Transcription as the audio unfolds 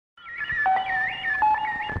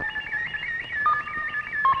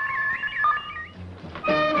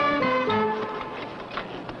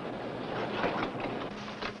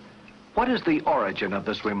What is the origin of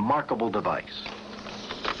this remarkable device?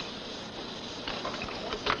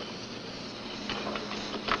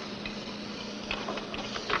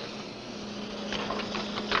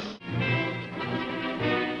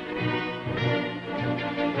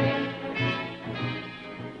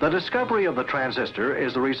 The discovery of the transistor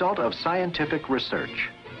is the result of scientific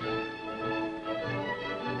research.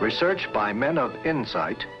 Research by men of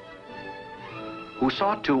insight who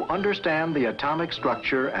sought to understand the atomic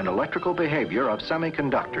structure and electrical behavior of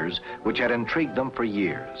semiconductors which had intrigued them for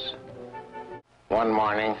years. One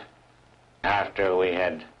morning, after we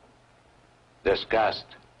had discussed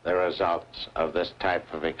the results of this type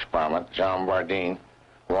of experiment, Jean Bourdin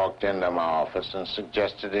walked into my office and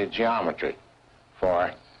suggested a geometry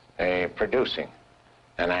for producing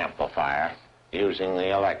an amplifier using the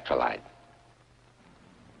electrolyte.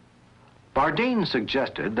 Bourdin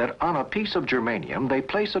suggested that on a piece of germanium they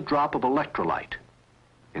place a drop of electrolyte,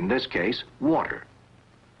 in this case water.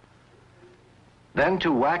 Then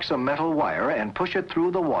to wax a metal wire and push it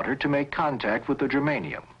through the water to make contact with the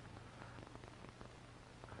germanium.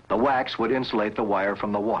 The wax would insulate the wire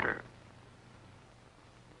from the water.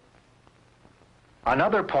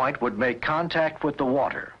 Another point would make contact with the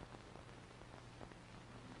water.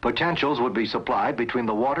 Potentials would be supplied between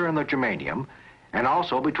the water and the germanium, and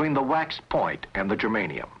also between the wax point and the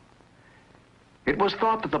germanium. It was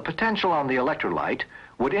thought that the potential on the electrolyte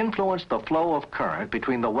would influence the flow of current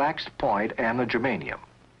between the wax point and the germanium.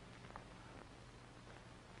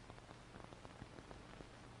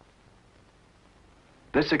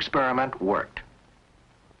 This experiment worked.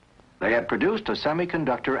 They had produced a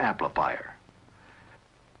semiconductor amplifier.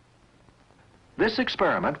 This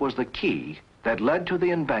experiment was the key that led to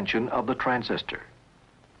the invention of the transistor.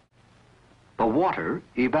 The water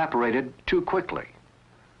evaporated too quickly.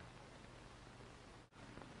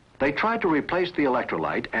 They tried to replace the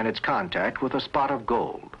electrolyte and its contact with a spot of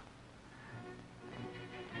gold.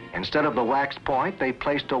 Instead of the wax point, they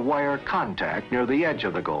placed a wire contact near the edge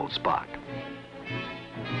of the gold spot.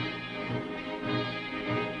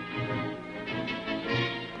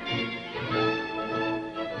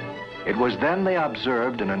 It was then they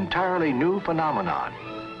observed an entirely new phenomenon,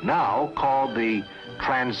 now called the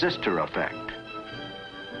transistor effect.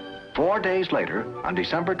 4 days later, on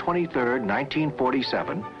December 23,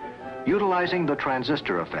 1947, utilizing the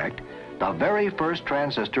transistor effect, the very first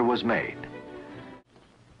transistor was made.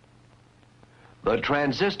 The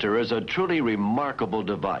transistor is a truly remarkable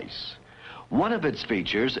device. One of its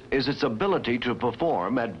features is its ability to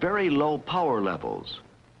perform at very low power levels.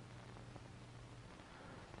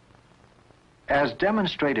 As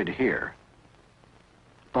demonstrated here,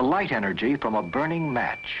 the light energy from a burning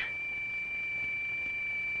match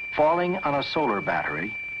falling on a solar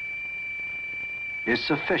battery is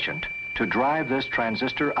sufficient to drive this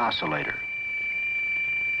transistor oscillator.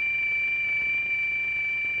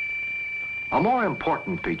 A more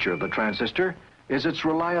important feature of the transistor is its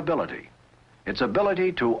reliability, its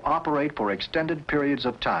ability to operate for extended periods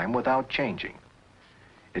of time without changing.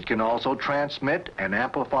 It can also transmit and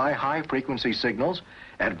amplify high-frequency signals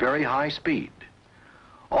at very high speed.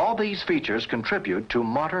 All these features contribute to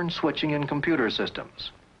modern switching in computer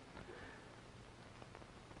systems.